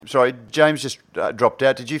Sorry, James just dropped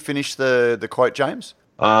out. Did you finish the quote, James?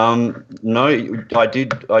 No, I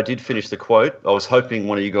did finish the quote. I was hoping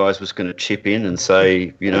one of you guys was going to chip in and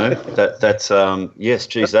say, that's yes,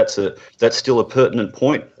 geez, that's still a pertinent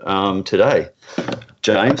point today,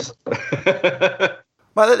 James.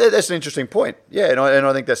 Well, that's an interesting point. Yeah, and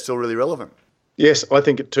I think that's still really relevant. Yes, I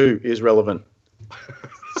think it too is relevant.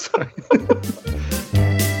 Sorry.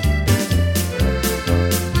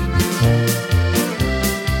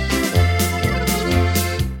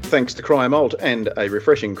 Thanks to Cryer Malt and a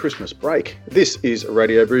refreshing Christmas break. This is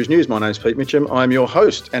Radio Brews News. My name's Pete Mitchell. I'm your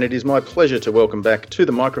host, and it is my pleasure to welcome back to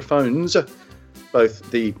the microphones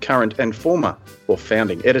both the current and former, or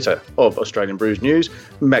founding editor of Australian Brews News,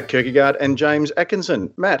 Matt Kierkegaard and James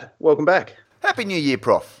Atkinson. Matt, welcome back. Happy New Year,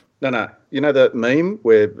 Prof. No. You know the meme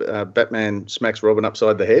where Batman smacks Robin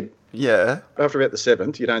upside the head? Yeah. After about the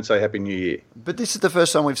 7th, you don't say Happy New Year. But this is the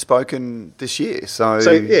first time we've spoken this year, so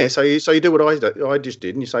you do what I just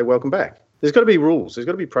did, and you say welcome back. There's got to be rules. There's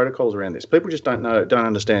got to be protocols around this. People just don't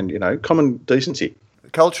understand, common decency.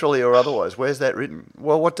 Culturally or otherwise, where's that written?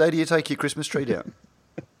 Well, what day do you take your Christmas tree down?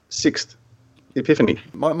 6th, Epiphany.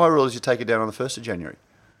 My rule is you take it down on the 1st of January.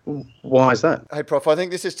 Why is that? Hey, Prof, I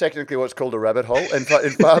think this is technically what's called a rabbit hole, and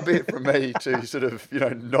far be it from me to sort of,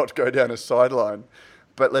 not go down a sideline.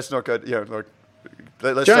 But let's not go,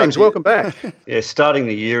 let's James, welcome back. Yeah, starting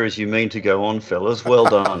the year as you mean to go on, fellas. Well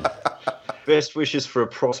done. Best wishes for a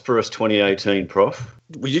prosperous 2018, Prof.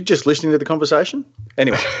 Were you just listening to the conversation?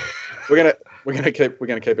 Anyway, we're gonna keep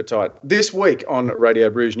it tight. This week on Radio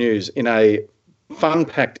Brews News, in a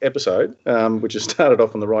fun-packed episode, which has started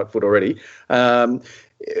off on the right foot already,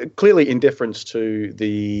 clearly in deference to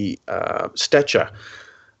the stature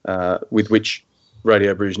with which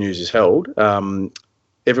Radio Brews News is held.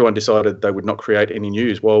 Everyone decided they would not create any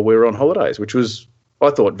news while we were on holidays, which was,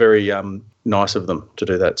 I thought, very nice of them to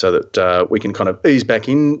do that, so that we can kind of ease back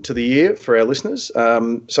into the year for our listeners.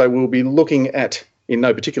 So we'll be looking at, in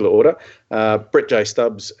no particular order, Brett J.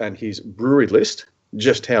 Stubbs and his brewery list.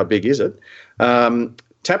 Just how big is it?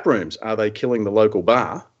 Tap rooms, are they killing the local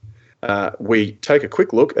bar? We take a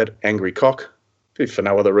quick look at Angry Cock, if for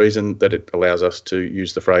no other reason that it allows us to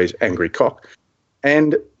use the phrase Angry Cock.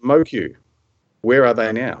 And MoQ, where are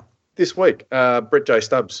they now? This week, Brett J.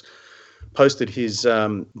 Stubbs posted his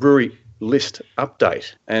brewery list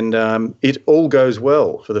update, and it all goes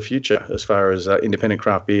well for the future as far as independent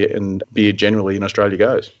craft beer and beer generally in Australia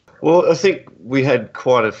goes. Well, I think we had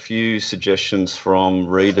quite a few suggestions from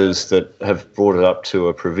readers that have brought it up to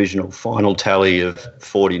a provisional final tally of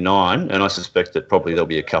 49, and I suspect that probably there'll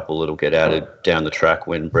be a couple that'll get added down the track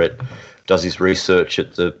when Brett does his research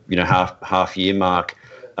at the half year mark.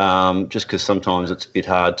 Just because sometimes it's a bit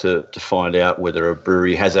hard to find out whether a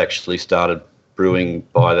brewery has actually started brewing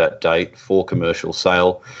by that date for commercial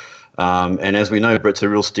sale. And as we know, Brett's a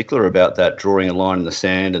real stickler about that, drawing a line in the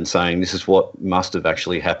sand and saying this is what must have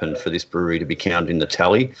actually happened for this brewery to be counted in the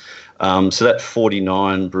tally. So that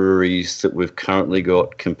 49 breweries that we've currently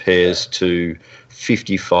got compares to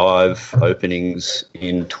 55 openings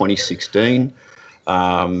in 2016.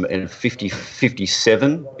 And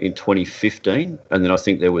 57 in 2015, and then I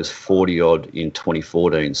think there was 40 odd in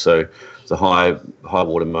 2014. So the high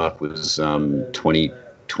water mark was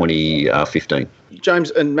 2015.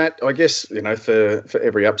 James and Matt, I guess for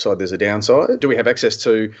every upside there's a downside. Do we have access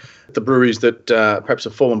to the breweries that perhaps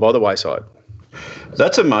have fallen by the wayside?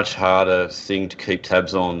 That's a much harder thing to keep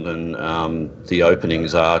tabs on than the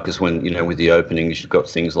openings are, because when with the openings you've got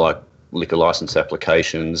things like liquor license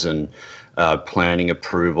applications and planning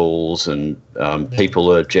approvals, and people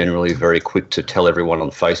are generally very quick to tell everyone on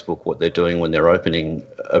Facebook what they're doing when they're opening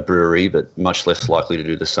a brewery, but much less likely to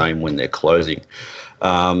do the same when they're closing.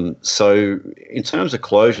 So in terms of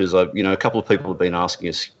closures, a couple of people have been asking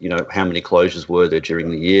us, how many closures were there during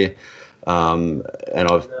the year? And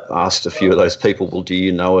I've asked a few of those people, well, do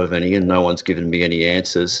you know of any? And no one's given me any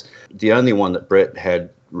answers. The only one that Brett had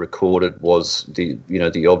recorded was the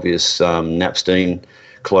obvious Knapstein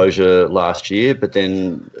closure last year, but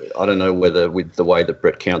then I don't know whether with the way that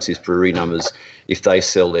Brett counts his brewery numbers, if they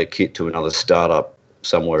sell their kit to another startup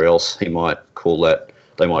somewhere else, he might call that,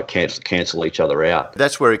 they might cancel each other out.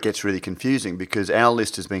 That's where it gets really confusing, because our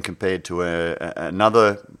list has been compared to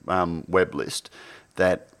another web list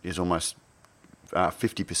that is almost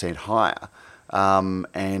 50% higher,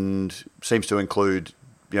 and seems to include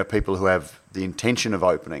people who have the intention of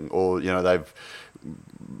opening, or they've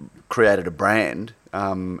created a brand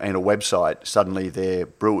and a website. Suddenly they're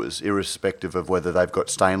brewers, irrespective of whether they've got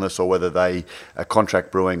stainless or whether they are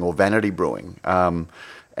contract brewing or vanity brewing.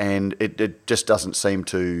 And it just doesn't seem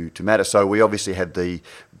to matter. So we obviously had the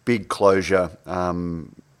big closure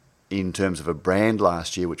in terms of a brand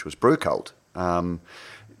last year, which was Brewcult.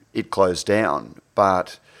 It closed down,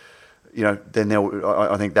 but then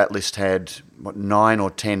I think that list had 9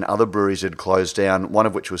 or 10 other breweries had closed down. One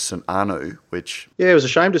of which was St Arnaud, which it was a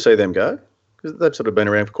shame to see them go, because they've sort of been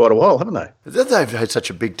around for quite a while, haven't they? They've had such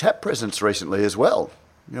a big tap presence recently as well.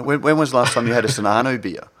 When was the last time you had a St Arnaud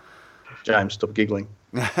beer? James, stop giggling.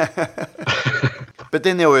 But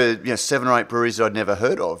then there were 7 or 8 breweries that I'd never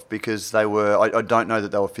heard of, because they were I don't know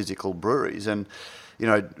that they were physical breweries. And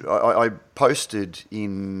I posted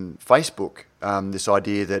in Facebook this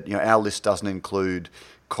idea that our list doesn't include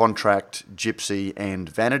contract, gypsy, and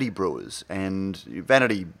vanity brewers. And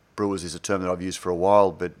vanity brewers is a term that I've used for a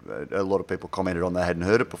while, but a lot of people commented on they hadn't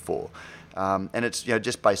heard it before. And it's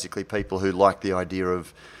just basically people who like the idea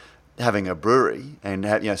of having a brewery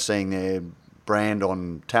and seeing their brand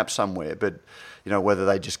on tap somewhere, but whether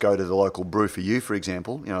they just go to the local Brew For You, for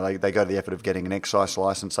example, they go to the effort of getting an excise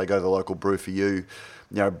license, they go to the local Brew For You,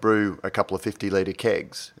 brew a couple of 50-litre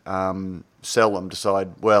kegs, sell them,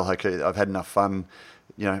 decide, well, okay, I've had enough fun,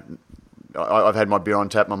 I've had my beer on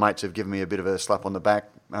tap, my mates have given me a bit of a slap on the back,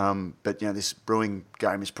 but this brewing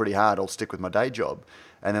game is pretty hard, I'll stick with my day job,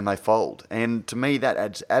 and then they fold. And to me, that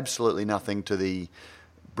adds absolutely nothing to the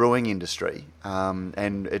brewing industry,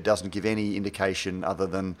 and it doesn't give any indication other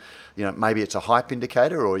than maybe it's a hype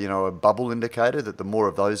indicator or a bubble indicator, that the more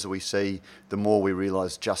of those that we see, the more we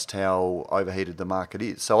realise just how overheated the market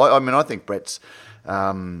is. So I think Brett's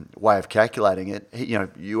way of calculating it,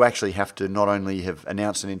 you actually have to not only have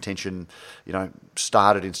announced an intention,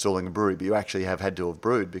 started installing a brewery, but you actually have had to have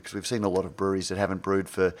brewed, because we've seen a lot of breweries that haven't brewed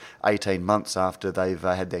for 18 months after they've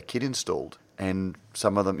had their kit installed, and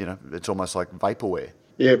some of them it's almost like vaporware.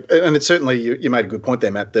 Yeah, and it's certainly, you made a good point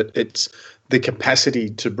there, Matt, that it's the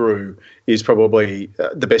capacity to brew is probably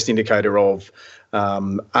the best indicator of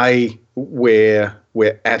where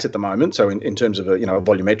we're at the moment. So in terms of a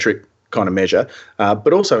volumetric kind of measure,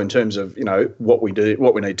 but also in terms of what we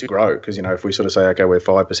need to grow. Because if we sort of say, okay, we're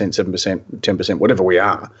 5%, 7%, 10%, whatever we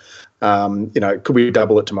are, could we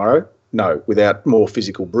double it tomorrow? No, without more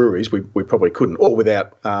physical breweries, we probably couldn't, or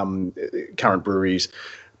without current breweries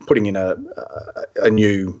putting in a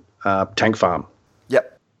new tank farm.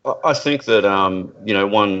 Yep. I think that,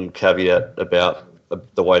 one caveat about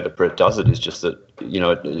the way that Brett does it is just that,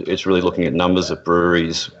 it's really looking at numbers of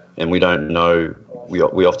breweries, and we don't know,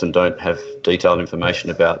 we often don't have detailed information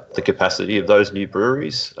about the capacity of those new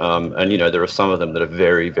breweries. And, there are some of them that are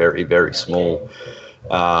very, very, very small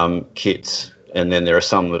kits, and then there are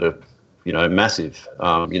some that are massive.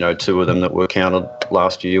 2 of them that were counted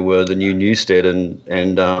last year were the new Newstead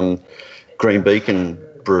and Green Beacon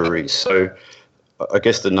breweries. So I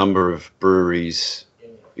guess the number of breweries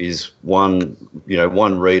is one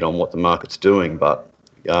read on what the market's doing. But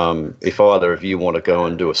if either of you want to go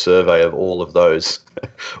and do a survey of all of those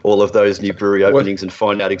new brewery openings and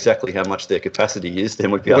find out exactly how much their capacity is,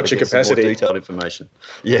 then we'd be able to get some more detailed information.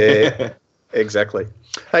 Yeah. Exactly.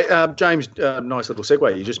 Hey, James, nice little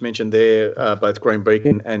segue. You just mentioned there both Green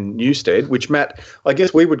Beacon and Newstead, which, Matt, I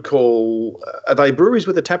guess we would call, are they breweries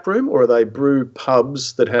with a tap room, or are they brew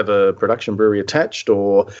pubs that have a production brewery attached?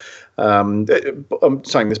 Or I'm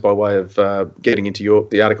saying this by way of getting into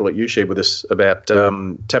the article that you shared with us about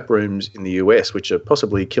tap rooms in the US, which are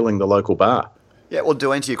possibly killing the local bar. Yeah, well,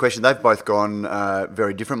 to answer your question, they've both gone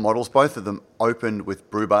very different models. Both of them opened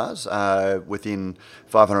with brew bars within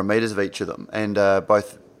 500 metres of each of them, and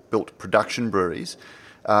both built production breweries.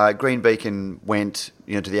 Green Beacon went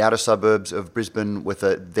to the outer suburbs of Brisbane with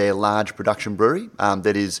their large production brewery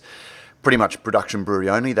that is pretty much production brewery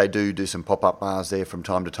only. They do some pop-up bars there from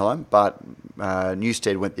time to time, but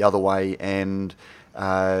Newstead went the other way and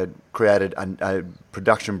created a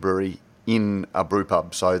production brewery in a brew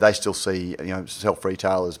pub. So they still see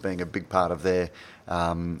self-retail as being a big part of their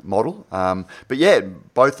model. But yeah,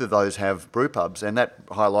 both of those have brew pubs, and that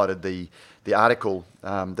highlighted the article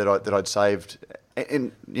that I'd saved.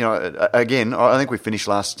 And again, I think we finished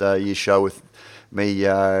last year's show with me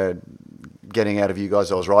getting out of you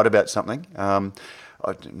guys I was right about something. I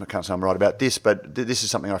can't say I'm right about this, but this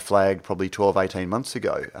is something I flagged probably 12, 18 months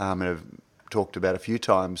ago, and have talked about a few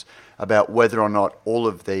times about whether or not all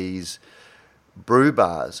of these brew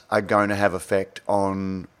bars are going to have effect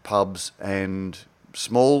on pubs and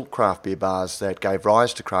small craft beer bars that gave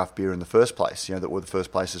rise to craft beer in the first place, that were the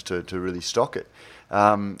first places to really stock it.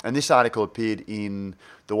 And this article appeared in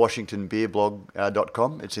the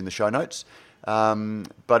WashingtonBeerBlog.com. It's in the show notes.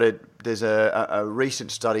 But there's a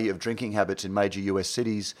recent study of drinking habits in major US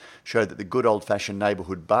cities showed that the good old-fashioned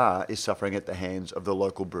neighbourhood bar is suffering at the hands of the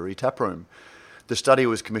local brewery taproom. The study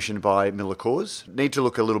was commissioned by Miller Coors. Need to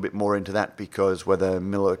look a little bit more into that, because whether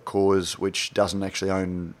Miller Coors, which doesn't actually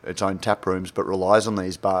own its own tap rooms but relies on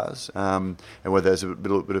these bars, and whether there's a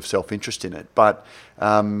little bit of self-interest in it. But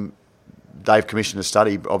they've commissioned a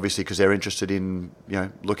study, obviously, because they're interested in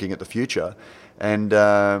looking at the future. And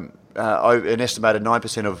an estimated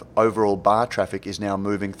 9% of overall bar traffic is now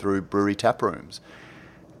moving through brewery tap rooms.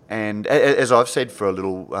 And as I've said for a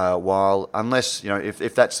little while, unless,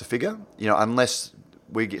 if that's the figure, unless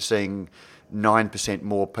we're seeing 9%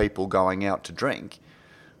 more people going out to drink,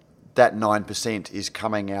 that 9% is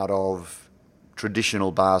coming out of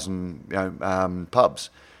traditional bars and pubs,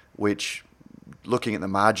 which, looking at the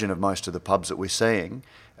margin of most of the pubs that we're seeing,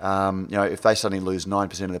 if they suddenly lose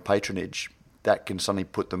 9% of the patronage, that can suddenly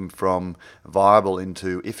put them from viable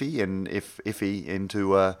into iffy, and if iffy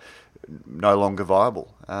into no longer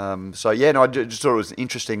viable. I just thought it was an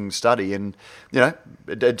interesting study, and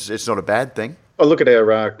it's not a bad thing. I look at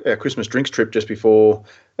our Christmas drinks trip just before,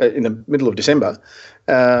 in the middle of December,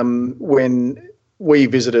 when we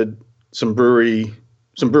visited some breweries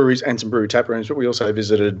and some brewery tap rooms, but we also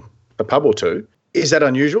visited a pub or two. Is that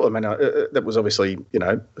unusual? I mean, that was obviously,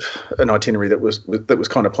 an itinerary that was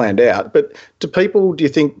kind of planned out. But do people, do you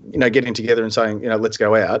think, getting together and saying, let's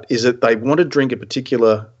go out, is it they want to drink a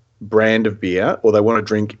particular brand of beer, or they want to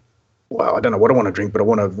drink, well, I don't know what I want to drink, but I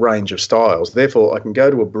want a range of styles. Therefore, I can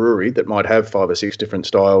go to a brewery that might have 5 or 6 different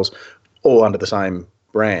styles, all under the same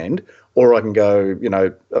brand, or I can go,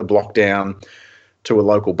 a block down to a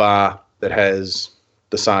local bar that has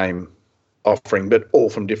the same offering, but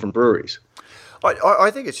all from different breweries.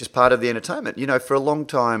 I think it's just part of the entertainment. For a long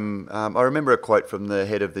time, I remember a quote from the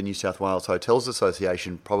head of the New South Wales Hotels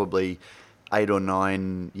Association probably 8 or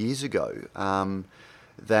 9 years ago,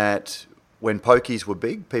 that when pokies were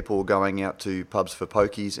big, people were going out to pubs for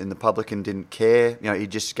pokies, and the publican didn't care. He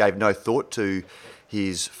just gave no thought to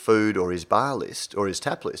his food or his bar list or his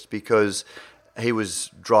tap list, because he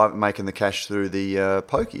was making the cash through the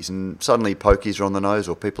pokies, and suddenly pokies are on the nose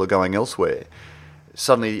or people are going elsewhere.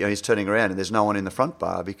 Suddenly he's turning around and there's no one in the front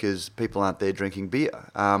bar because people aren't there drinking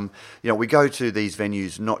beer. We go to these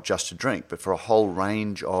venues not just to drink, but for a whole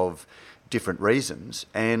range of different reasons.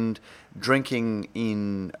 And drinking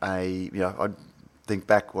in I think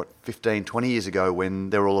back, 15, 20 years ago,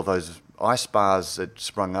 when there were all of those ice bars that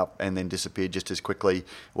sprung up and then disappeared just as quickly,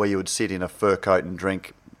 where you would sit in a fur coat and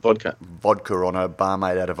drink vodka on a bar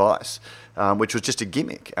made out of ice, which was just a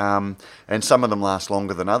gimmick. And some of them last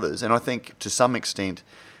longer than others. And I think to some extent,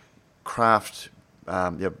 craft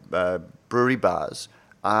brewery bars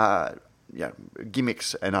are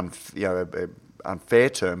gimmicks, and unfair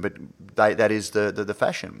term, but that is the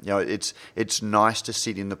fashion. It's nice to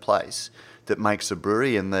sit in the place that makes a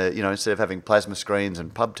brewery, and instead of having plasma screens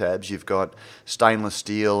and pub tabs, you've got stainless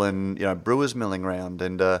steel and brewers milling around,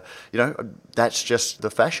 and that's just the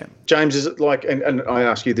fashion. James, is it like, and I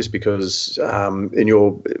ask you this because in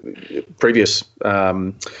your previous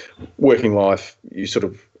working life, you sort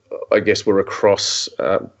of, I guess, were across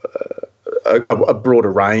a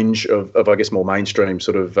broader range of I guess more mainstream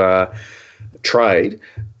sort of trade.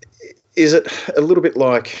 Is it a little bit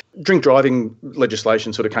like drink driving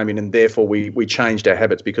legislation sort of came in, and therefore we changed our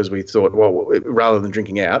habits because we thought, well, rather than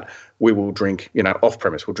drinking out, we will drink, off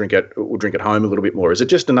premise. We'll drink at home a little bit more. Is it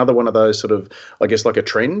just another one of those sort of, I guess, like a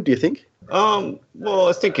trend? Do you think? Well,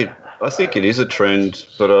 I think it is a trend,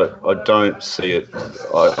 but I don't see it.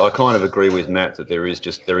 I kind of agree with Matt that there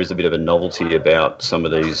is a bit of a novelty about some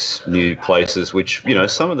of these new places, which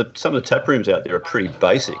some of the tap rooms out there are pretty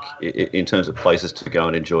basic in terms of places to go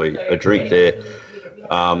and enjoy a drink there.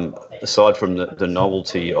 Aside from the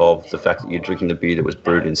novelty of the fact that you're drinking the beer that was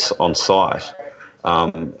brewed on site,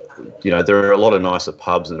 there are a lot of nicer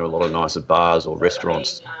pubs and there are a lot of nicer bars or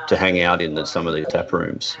restaurants to hang out in than some of these tap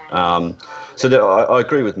rooms. I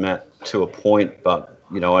agree with Matt to a point, but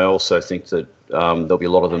I also think that there'll be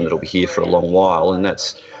a lot of them that'll be here for a long while, and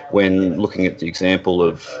that's when looking at the example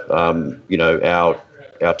of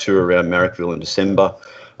our tour around Marrickville in December.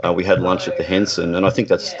 We had lunch at the Henson, and I think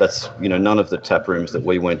that's none of the tap rooms that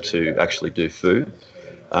we went to actually do food.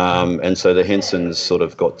 And so the Henson's sort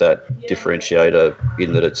of got that differentiator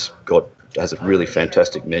in that has a really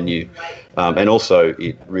fantastic menu, and also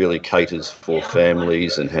it really caters for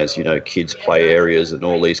families and has kids play areas and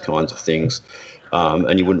all these kinds of things.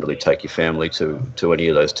 And you wouldn't really take your family to any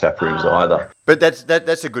of those tap rooms either. But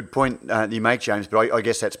that's a good point you make, James. But I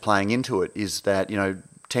guess that's playing into it, is that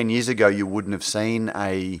 10 years ago you wouldn't have seen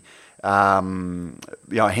a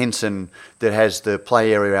Henson that has the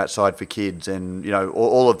play area outside for kids, and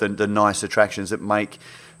all of the nice attractions that make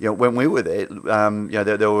when we were there,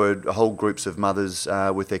 there were whole groups of mothers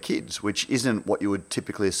with their kids, which isn't what you would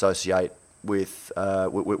typically associate with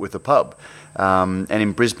a pub. And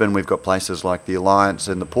in Brisbane, we've got places like the Alliance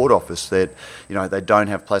and the Port Office that, they don't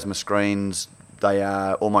have plasma screens. They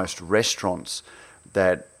are almost restaurants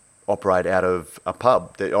that operate out of a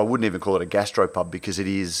pub. I wouldn't even call it a gastropub because it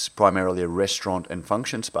is primarily a restaurant and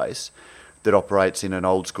function space that operates in an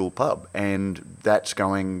old school pub, and that's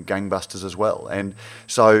going gangbusters as well. And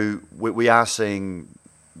so we are seeing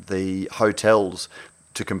the hotels,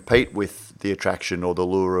 to compete with the attraction or the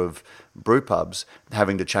lure of brew pubs,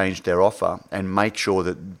 having to change their offer and make sure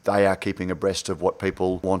that they are keeping abreast of what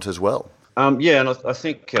people want as well. And I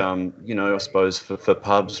think, I suppose for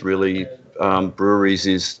pubs, really, breweries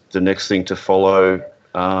is the next thing to follow,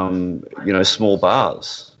 small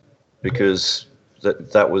bars, because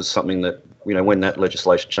that was something that, when that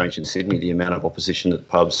legislation changed in Sydney, the amount of opposition that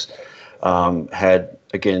pubs had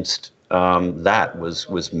against that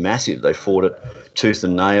was massive. They fought it tooth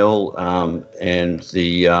and nail, and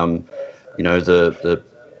the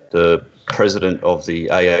president of the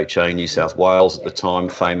AHA New South Wales at the time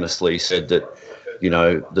famously said that,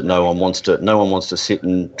 that no one wants to sit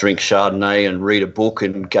and drink Chardonnay and read a book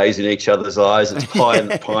and gaze in each other's eyes. It's pie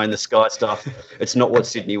in the sky stuff. It's not what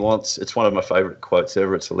Sydney wants. It's one of my favourite quotes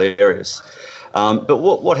ever. It's hilarious. But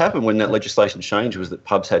what happened when that legislation changed was that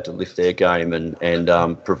pubs had to lift their game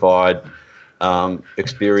and provide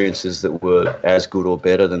experiences that were as good or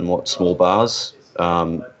better than what small bars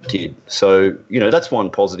did. So, that's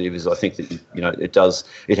one positive, is I think that,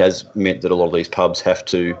 it has meant that a lot of these pubs have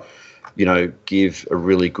to, give a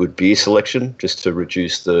really good beer selection just to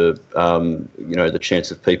reduce the, the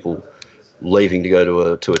chance of people leaving to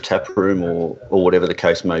go to a tap room or whatever the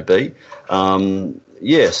case may be.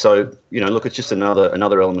 So, look, it's just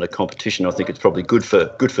another element of competition. I think it's probably good for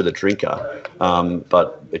the drinker,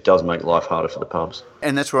 but it does make life harder for the pubs.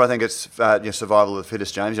 And that's where I think it's survival of the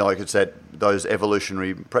fittest, James. Like it's those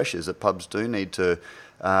evolutionary pressures that pubs do need to,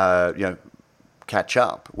 catch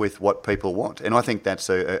up with what people want. And I think that's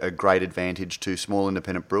a great advantage to small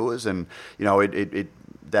independent brewers. And,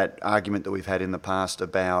 that argument that we've had in the past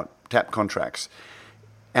about tap contracts,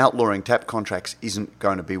 outlawing tap contracts isn't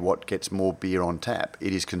going to be what gets more beer on tap.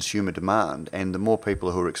 It is consumer demand, and the more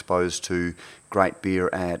people who are exposed to great beer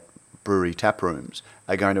at brewery tap rooms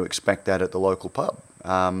are going to expect that at the local pub,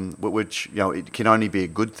 which it can only be a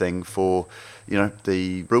good thing for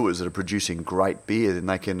the brewers that are producing great beer. Then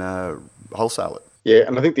they can wholesale it. Yeah,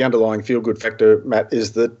 and I think the underlying feel-good factor, Matt,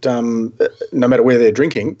 is that no matter where they're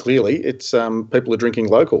drinking, clearly it's people are drinking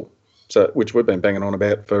local, which we've been banging on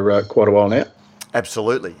about for quite a while now.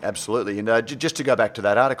 Absolutely. And just to go back to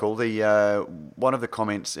that article, the one of the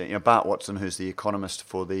comments, Bart Watson, who's the economist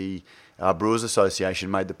for the Brewers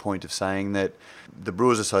Association, made the point of saying that the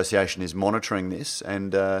Brewers Association is monitoring this,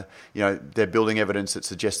 and they're building evidence that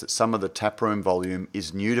suggests that some of the taproom volume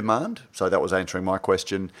is new demand. So that was answering my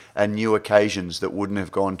question, and new occasions that wouldn't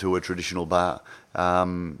have gone to a traditional bar.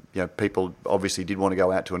 People obviously did want to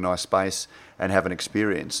go out to a nice space and have an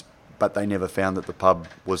experience, but they never found that the pub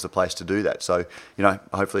was the place to do that. So,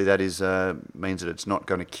 hopefully that means that it's not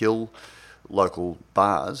going to kill local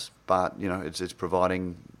bars, but, it's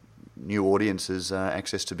providing new audiences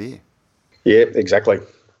access to beer. Yeah, exactly.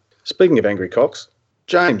 Speaking of angry cocks,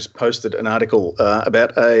 James posted an article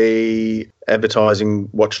about a advertising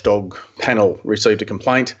watchdog panel received a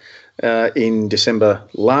complaint in December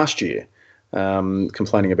last year,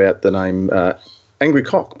 complaining about the name Angry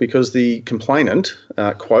Cock, because the complainant,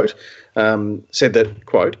 quote, said that,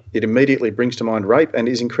 quote, it immediately brings to mind rape and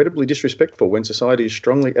is incredibly disrespectful when society is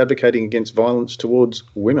strongly advocating against violence towards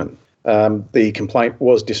women. The complaint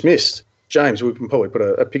was dismissed. James, we can probably put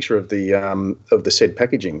a picture of the said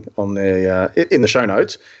packaging on in the show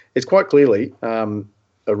notes. It's quite clearly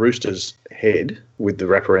a rooster's head with the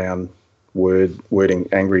wraparound wording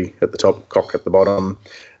 "angry" at the top, "cock" at the bottom.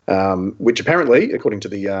 Which apparently, according to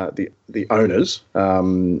the owners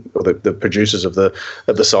or the producers of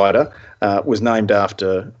the cider, was named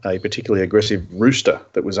after a particularly aggressive rooster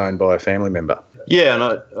that was owned by a family member. Yeah, and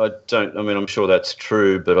I'm sure that's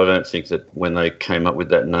true, but I don't think that when they came up with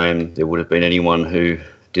that name, there would have been anyone who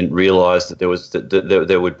didn't realise that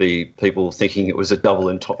there would be people thinking it was a double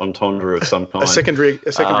entendre of some kind. A secondary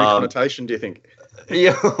connotation, do you think?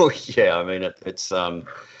 Yeah, yeah. I mean, it's.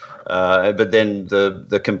 But then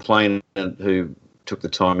the complainant who took the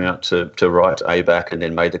time out to write ABAC and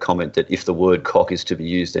then made the comment that if the word cock is to be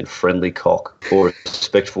used, then friendly cock or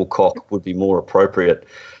respectful cock would be more appropriate.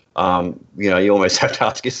 You almost have to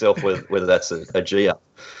ask yourself whether that's a G up.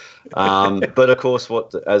 But of course,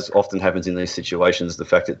 as often happens in these situations, the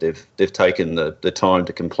fact that they've taken the time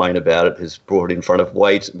to complain about it has brought it in front of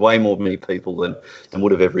way more many people than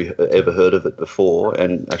would have ever heard of it before,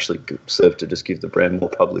 and actually served to just give the brand more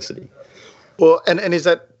publicity. Well, and is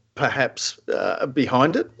that perhaps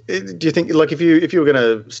behind it? Do you think, like, if you were going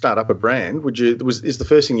to start up a brand, is the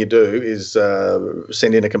first thing you do is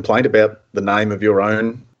send in a complaint about the name of your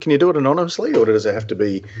own? Can you do it anonymously, or does it have to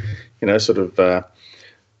be, sort of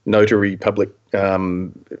notary public, or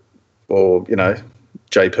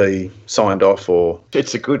JP signed off? Or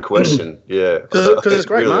it's a good question, yeah, because it's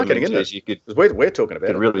great marketing, isn't it? Because we're talking about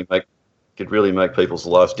it. Could really make people's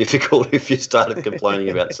lives difficult if you started complaining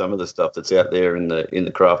about some of the stuff that's out there in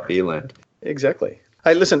the craft beer land. Exactly.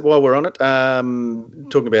 Hey, listen, while we're on it,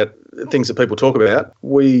 talking about things that people talk about,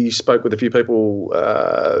 we spoke with a few people,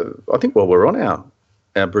 I think, while we're on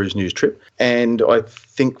our Brews News trip, and I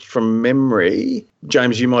think from memory,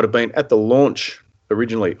 James, you might have been at the launch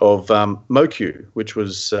originally of MoQ, which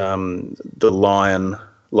was the Lion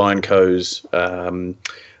Co.'s,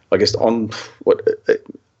 I guess,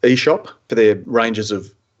 e-shop for their ranges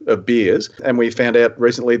of beers, and we found out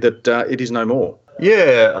recently that it is no more.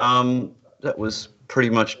 Yeah, that was pretty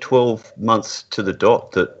much 12 months to the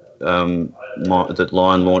dot that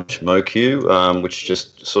Lion launched MoQ, which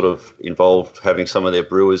just sort of involved having some of their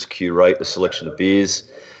brewers curate a selection of beers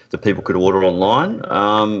that people could order online.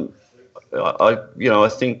 I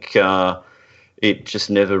think it just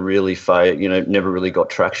never really never really got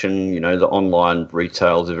traction. The online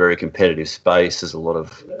retail is a very competitive space. There's a lot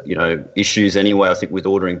of, issues anyway, I think, with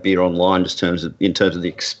ordering beer online, just in terms of the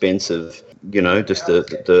expense of, just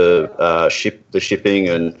the shipping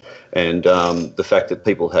and the fact that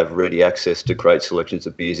people have ready access to great selections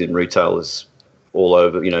of beers in retailers all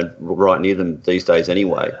over, right near them these days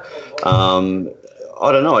anyway.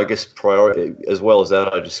 I don't know, I guess priority, as well as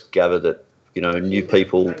that, I just gather that, new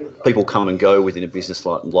people come and go within a business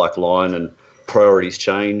like Lion, and priorities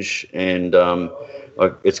change, and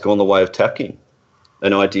it's gone the way of Tapking,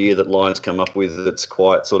 an idea that Lion's come up with that's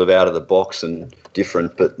quite sort of out of the box and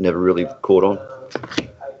different, but never really caught on.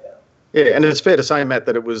 Yeah, and it's fair to say, Matt,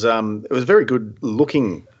 that it was a very good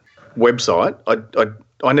looking website.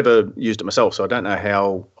 I never used it myself, so I don't know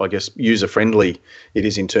how, I guess, user friendly it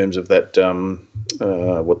is in terms of that,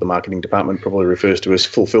 what the marketing department probably refers to as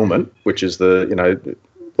fulfillment, which is the,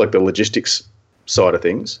 like the logistics side of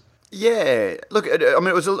things. Yeah, look, I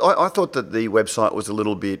mean, I thought that the website was a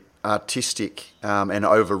little bit artistic and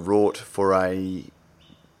overwrought for a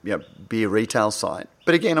beer retail site.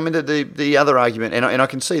 But again, I mean, the other argument, and I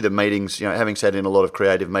can see the meetings, having sat in a lot of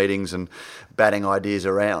creative meetings and batting ideas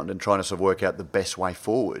around and trying to sort of work out the best way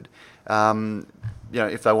forward.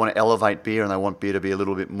 If they want to elevate beer and they want beer to be a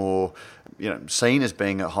little bit more, seen as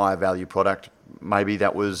being a higher value product, maybe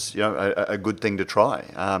that was, a good thing to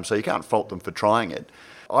try. So you can't fault them for trying it.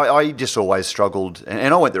 I just always struggled,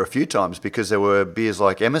 and I went there a few times because there were beers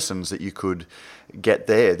like Emerson's that you could get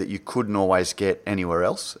there that you couldn't always get anywhere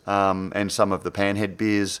else. And some of the Panhead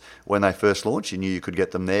beers, when they first launched, you knew you could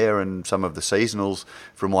get them there, and some of the seasonals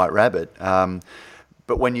from White Rabbit.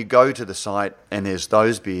 But when you go to the site and there's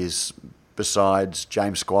those beers besides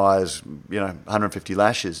James Squire's, 150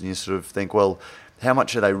 lashes, and you sort of think, well, how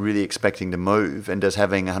much are they really expecting to move? And does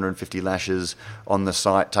having 150 lashes on the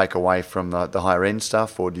site take away from the higher end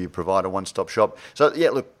stuff, or do you provide a one-stop shop? So,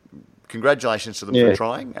 yeah, look, congratulations to them for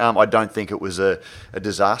trying. I don't think it was a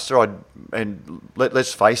disaster.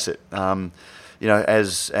 Let's face it,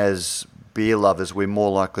 as beer lovers, we're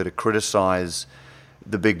more likely to criticise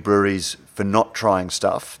the big breweries for not trying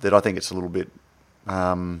stuff that I think it's a little bit, it's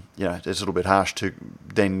a little bit harsh to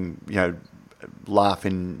then, laugh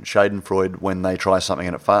in Schadenfreude when they try something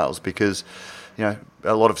and it fails, because a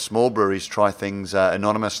lot of small breweries try things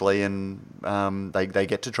anonymously, and they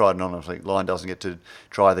get to try it anonymously. Lion doesn't get to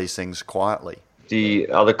try these things quietly. The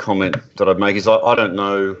other comment that I'd make is I don't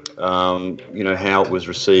know how it was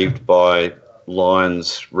received by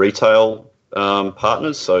Lion's retail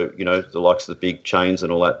partners, so the likes of the big chains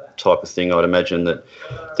and all that type of thing. I'd imagine that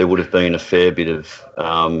there would have been a fair bit of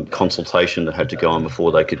consultation that had to go on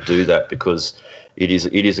before they could do that, because it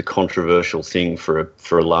is a controversial thing for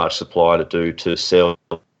a large supplier to do, to sell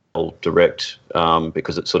direct,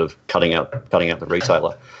 because it's sort of cutting out the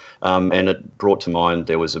retailer. And it brought to mind,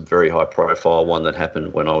 there was a very high profile one that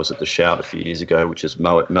happened when I was at the Shout a few years ago, which is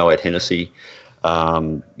Moet Hennessy,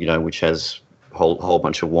 which has whole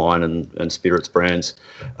bunch of wine and spirits brands,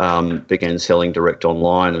 began selling direct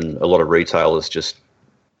online, and a lot of retailers just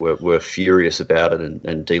were furious about it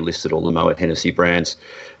and delisted all the Moet Hennessy brands.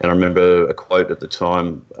 And I remember a quote at the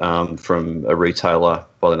time from a retailer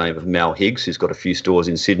by the name of Mal Higgs, who's got a few stores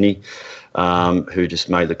in Sydney, who just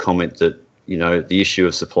made the comment that, the issue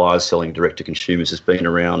of suppliers selling direct to consumers has been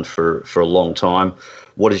around for a long time.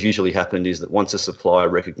 What has usually happened is that once a supplier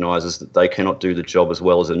recognises that they cannot do the job as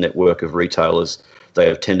well as a network of retailers, they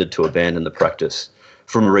have tended to abandon the practice.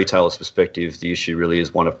 From a retailer's perspective, the issue really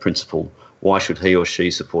is one of principle. Why should he or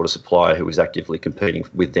she support a supplier who is actively competing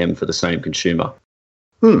with them for the same consumer?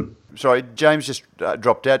 Sorry, James just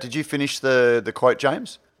dropped out. Did you finish the quote,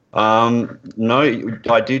 James? No,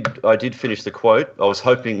 I did finish the quote. I was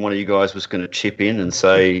hoping one of you guys was going to chip in and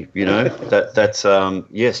say, that's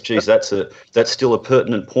yes, geez, that's still a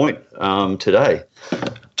pertinent point today,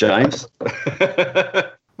 James.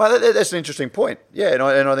 Well, that's an interesting point. Yeah, and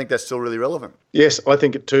I think that's still really relevant. Yes, I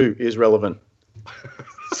think it too is relevant.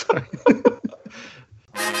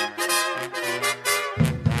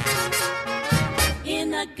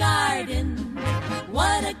 In a garden,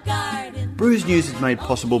 what a garden. Brews News is made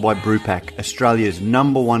possible by Brewpack, Australia's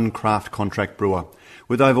 #1 craft contract brewer.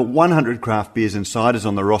 With over 100 craft beers and ciders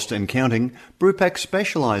on the roster and counting, Brewpack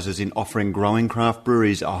specialises in offering growing craft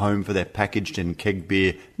breweries a home for their packaged and kegged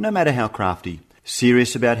beer, no matter how crafty.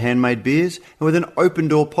 Serious about handmade beers, and with an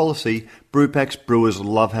open-door policy, Brewpack's brewers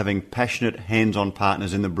love having passionate, hands-on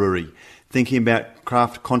partners in the brewery. Thinking about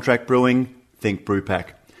craft contract brewing? Think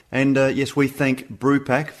Brewpack. And yes, we thank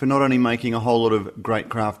Brewpack for not only making a whole lot of great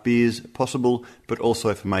craft beers possible, but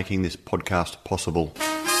also for making this podcast possible.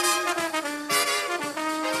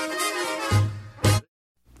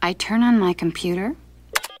 I turn on my computer.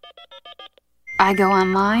 I go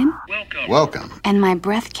online. Welcome. And my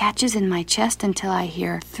breath catches in my chest until I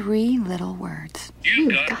hear 3 little words.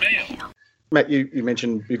 You got mail. Matt, you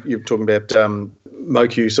mentioned you're talking about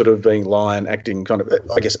MoQ sort of being lion acting kind of,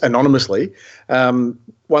 I guess, anonymously.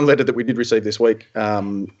 One letter that we did receive this week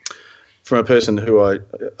from a person who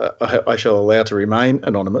I shall allow to remain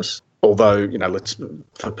anonymous, although, let's,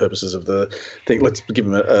 for purposes of the thing, let's give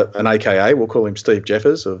him an AKA. We'll call him Steve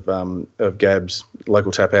Jeffers of Gab's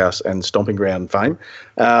local tap house and stomping ground fame,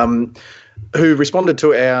 who responded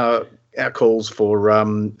to our calls for a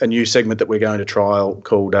new segment that we're going to trial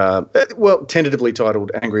called, tentatively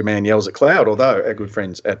titled Angry Man Yells at Cloud, although our good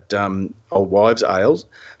friends at Old Wives Ales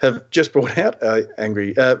have just brought out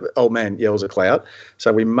Angry Old Man Yells at Cloud.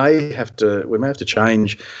 So we may have to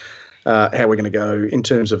change how we're going to go in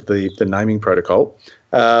terms of the naming protocol.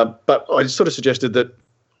 But I sort of suggested that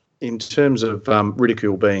in terms of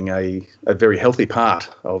ridicule being a very healthy part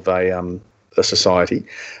of a society,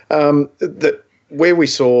 that where we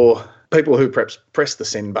saw people who perhaps press the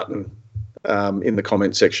send button in the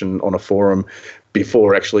comment section on a forum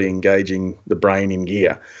before actually engaging the brain in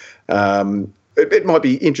gear, it might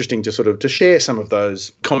be interesting to to share some of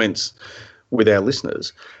those comments with our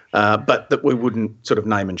listeners, but that we wouldn't sort of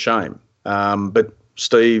name and shame. But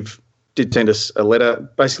Steve did send us a letter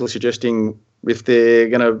basically suggesting if they're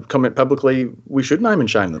going to comment publicly, we should name and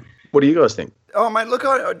shame them. What do you guys think? Oh, mate, look,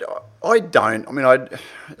 I don't. I mean,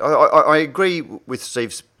 I agree with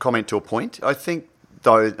Steve's comment to a point. I think,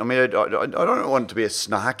 though, I mean, I don't want it to be a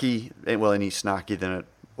snarky, well, any snarkier than it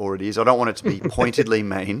already is. I don't want it to be pointedly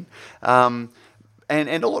mean. And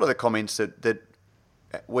a lot of the comments that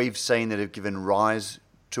we've seen that have given rise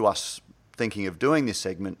to us thinking of doing this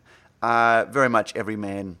segment are very much every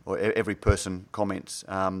man or every person comments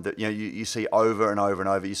that you see over and over and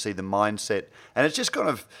over. You see the mindset, and it's just kind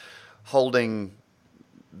of holding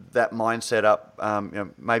that mindset up,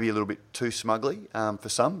 maybe a little bit too smugly for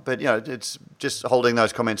some, but it's just holding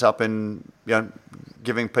those comments up and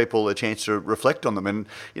giving people a chance to reflect on them. And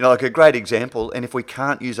like a great example. And if we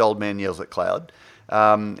can't use Old Man Yells at Cloud,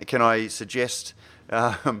 can I suggest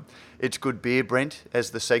It's Good Beer, Brent, as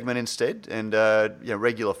the segment instead? And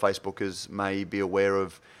regular Facebookers may be aware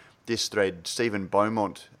of this thread. Stephen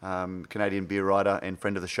Beaumont, Canadian beer writer and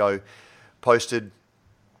friend of the show, posted.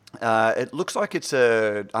 It looks like it's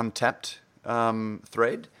a Untapped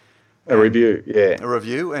thread. A review, yeah. A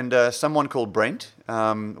review, and someone called Brent, we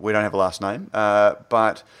don't have a last name,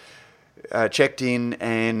 but checked in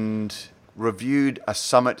and reviewed a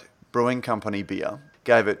Summit Brewing Company beer,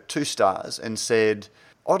 gave it 2 stars and said,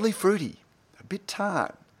 oddly fruity, a bit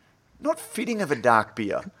tart, not fitting of a dark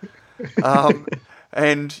beer.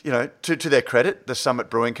 And, to their credit, the Summit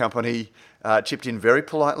Brewing Company chipped in very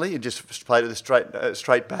politely and just played it a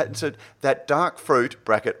straight bat and said, that dark fruit,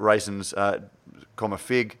 bracket raisins, comma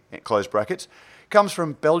fig, close brackets, comes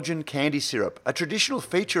from Belgian candy syrup, a traditional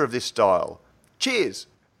feature of this style. Cheers.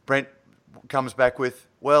 Brent comes back with,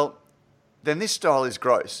 well, then this style is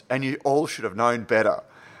gross and you all should have known better.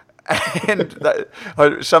 And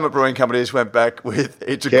Summit Brewing Companies went back with,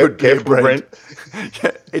 it's a good beer, Brent.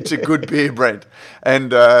 Yeah, it's a good beer, Brent.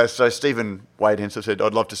 And so Stephen Wade Hensel said,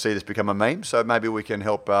 I'd love to see this become a meme, so maybe we can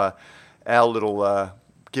help our little...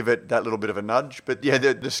 give it that little bit of a nudge. But yeah,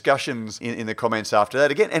 the discussions in the comments after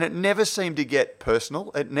that, again, and it never seemed to get personal.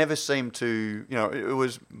 It never seemed to, it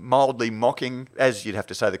was mildly mocking, as you'd have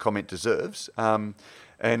to say the comment deserves.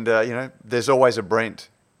 There's always a Brent.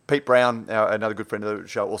 Pete Brown, another good friend of the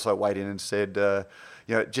show, also weighed in and said,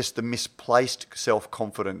 just the misplaced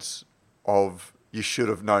self-confidence of you should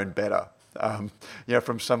have known better,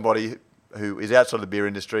 from somebody who is outside of the beer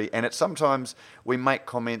industry. And it's sometimes we make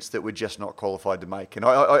comments that we're just not qualified to make. And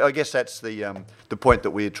I guess that's the point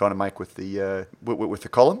that we're trying to make with the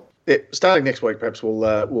column. Yeah, starting next week, perhaps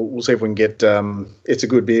we'll see if we can get It's a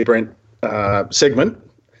Good Beer, Brent segment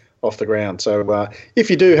off the ground. So if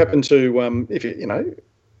you do happen to,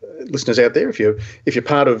 listeners out there, if you're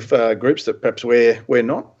part of groups that perhaps we're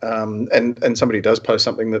not, and somebody does post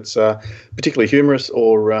something that's particularly humorous,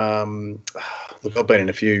 or look, I've been in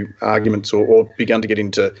a few arguments or begun to get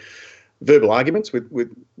into verbal arguments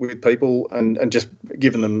with people, and just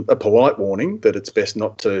given them a polite warning that it's best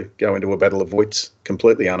not to go into a battle of wits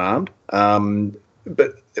completely unarmed.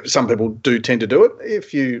 But some people do tend to do it.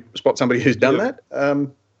 If you spot somebody who's done that.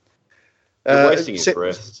 You're wasting your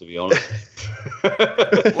breath, to be honest.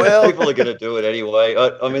 Well, people are going to do it anyway.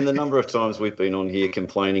 I mean, the number of times we've been on here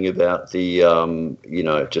complaining about the,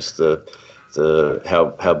 just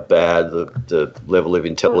how bad the level of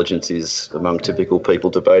intelligence is among typical people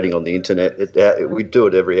debating on the internet. We do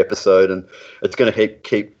it every episode, and it's going to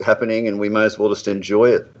keep happening, and we may as well just enjoy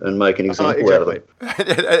it and make an example out of it.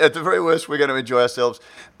 At the very worst, we're going to enjoy ourselves,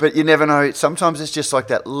 but you never know. Sometimes it's just like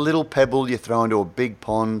that little pebble you throw into a big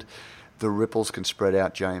pond. The ripples can spread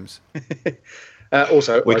out, James.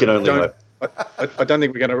 Also, we can only hope. I don't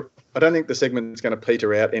think I don't think the segment is going to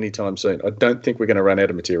peter out anytime soon. I don't think we're going to run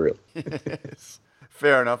out of material. Yes.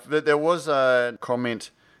 Fair enough. There was a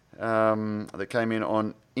comment that came in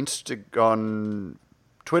on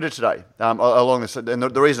Twitter today along this, and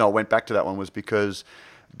the reason I went back to that one was because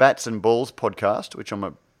Bats and Balls podcast, which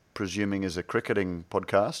I'm presuming is a cricketing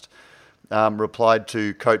podcast, replied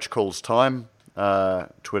to Coach Calls Time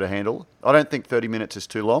Twitter handle. I don't think 30 minutes is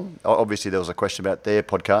too long. Obviously, there was a question about their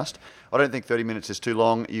podcast. I don't think 30 minutes is too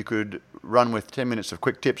long. You could run with 10 minutes of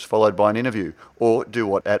quick tips followed by an interview, or do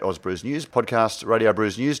what at Oz Brews News podcast Radio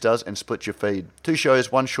Brews News does and split your feed. 2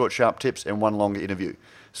 shows, 1 short sharp tips and 1 longer interview.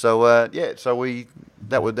 So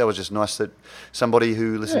that was just nice that somebody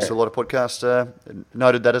who listens to a lot of podcasts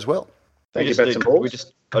noted that as well. Thank you, Bats and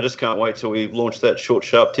Balls. I just can't wait till we launch that short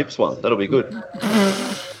sharp tips one. That'll be good.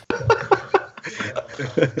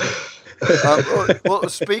 Well,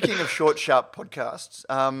 speaking of short, sharp podcasts,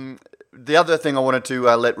 the other thing I wanted to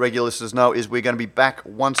let regular listeners know is we're going to be back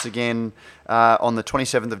once again on the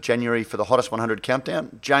 27th of January for the Hottest 100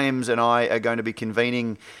 Countdown. James and I are going to be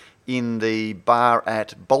convening in the bar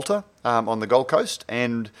at Bolter on the Gold Coast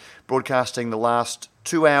and broadcasting the last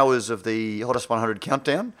 2 hours of the Hottest 100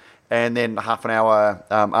 Countdown, and then half an hour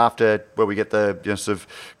after where we get the sort of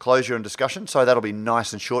closure and discussion. So that'll be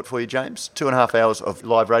nice and short for you, James. 2.5 hours of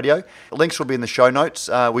live radio. Links will be in the show notes.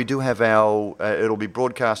 We do have it'll be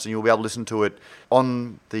broadcast and you'll be able to listen to it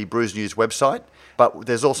on the Brews News website. But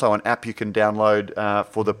there's also an app you can download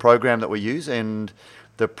for the program that we use, and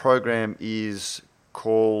the program is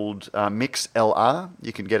called MixLR.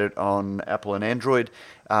 You can get it on Apple and Android,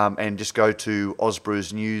 and just go to Oz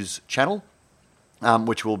Brews News channel,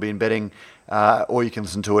 which we'll be embedding, or you can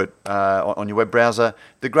listen to it on your web browser.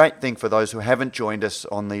 The great thing for those who haven't joined us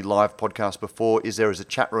on the live podcast before is there is a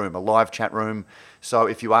chat room, a live chat room. So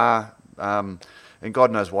if you are, and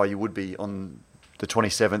God knows why you would be on the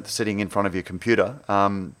 27th sitting in front of your computer,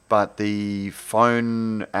 but the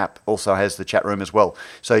phone app also has the chat room as well.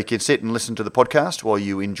 So you can sit and listen to the podcast while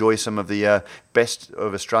you enjoy some of the best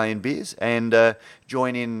of Australian beers and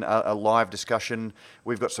join in a live discussion.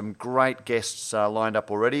 We've got some great guests lined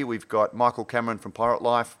up already. We've got Michael Cameron from Pirate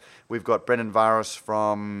Life. We've got Brendan Varis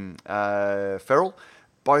from Feral,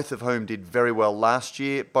 both of whom did very well last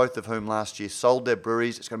year, both of whom last year sold their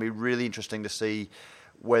breweries. It's going to be really interesting to see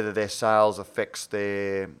whether their sales affects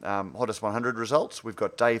their Hottest 100 results. We've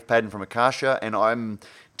got Dave Padden from Akasha, and I'm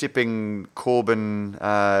tipping Corbin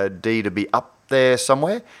D to be up there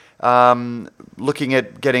somewhere. Looking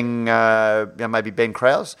at getting maybe Ben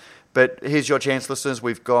Krause. But here's your chance, listeners.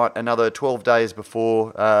 We've got another 12 days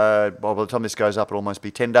before, by the time this goes up, it'll almost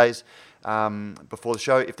be 10 days before the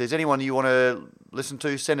show. If there's anyone you want to listen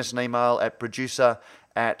to, send us an email at producer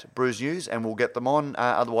at Brews News, and we'll get them on.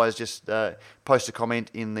 Otherwise, just post a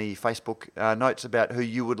comment in the Facebook notes about who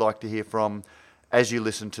you would like to hear from as you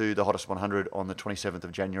listen to the Hottest 100 on the 27th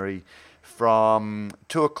of January from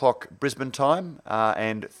 2 o'clock Brisbane time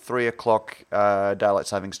and 3 o'clock Daylight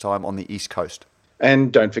Savings Time on the East Coast.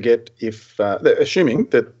 And don't forget, if assuming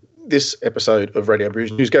that this episode of Radio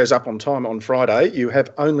Brews News goes up on time on Friday, you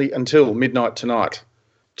have only until midnight tonight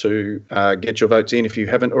to get your votes in if you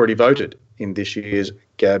haven't already voted in this year's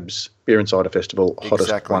Gabs Beer Insider Festival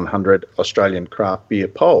Hottest 100 Australian Craft Beer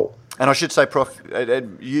Poll. And I should say, Prof,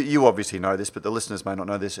 you obviously know this, but the listeners may not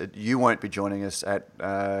know this. You won't be joining us at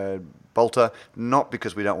Bolter, not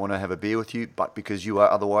because we don't want to have a beer with you, but because you are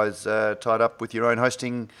otherwise tied up with your own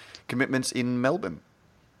hosting commitments in Melbourne.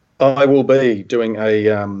 I will be doing I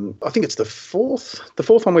think it's the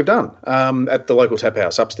fourth one we've done at the local tap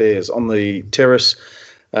house upstairs on the terrace,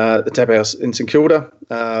 the tap house in St Kilda,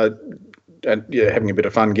 and having a bit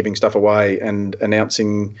of fun, giving stuff away and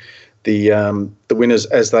announcing the winners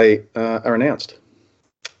as they are announced,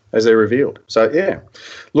 as they're revealed. So,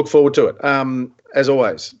 look forward to it. As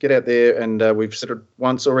always, get out there, and we've said it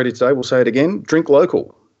once already today, we'll say it again, drink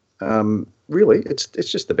local. Really, it's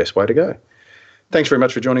just the best way to go. Thanks very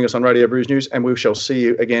much for joining us on Radio Brews News, and we shall see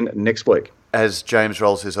you again next week. As James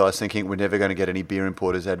rolls his eyes thinking we're never going to get any beer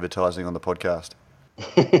importers advertising on the podcast.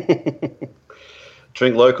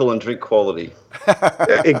 Drink local and drink quality.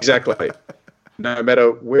 Exactly. No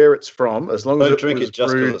matter where it's from, as long as it was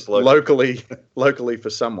brewed locally for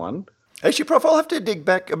someone. Actually, Prof, I'll have to dig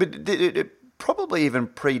back. I mean, it probably even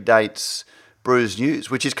predates Brews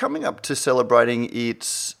News, which is coming up to celebrating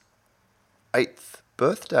its 8th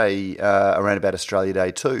birthday around about Australia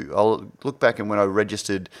Day too. I'll look back and when I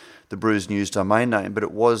registered the Brews News domain name, but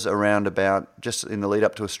it was around about just in the lead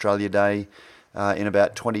up to Australia Day in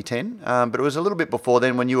about 2010. But it was a little bit before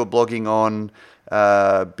then when you were blogging on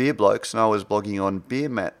Beer Blokes and I was blogging on Beer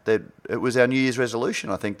Mat, that it was our New Year's resolution,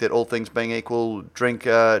 I think, that all things being equal, drink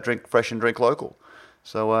fresh and drink local.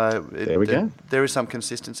 So there we go. There is some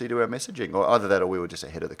consistency to our messaging, or either that or we were just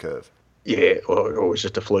ahead of the curve. Yeah, or it was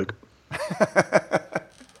just a fluke.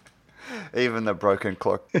 Even the broken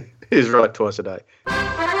clock is right twice a day.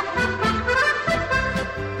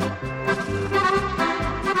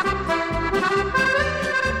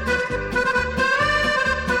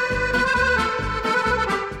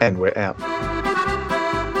 And we're out.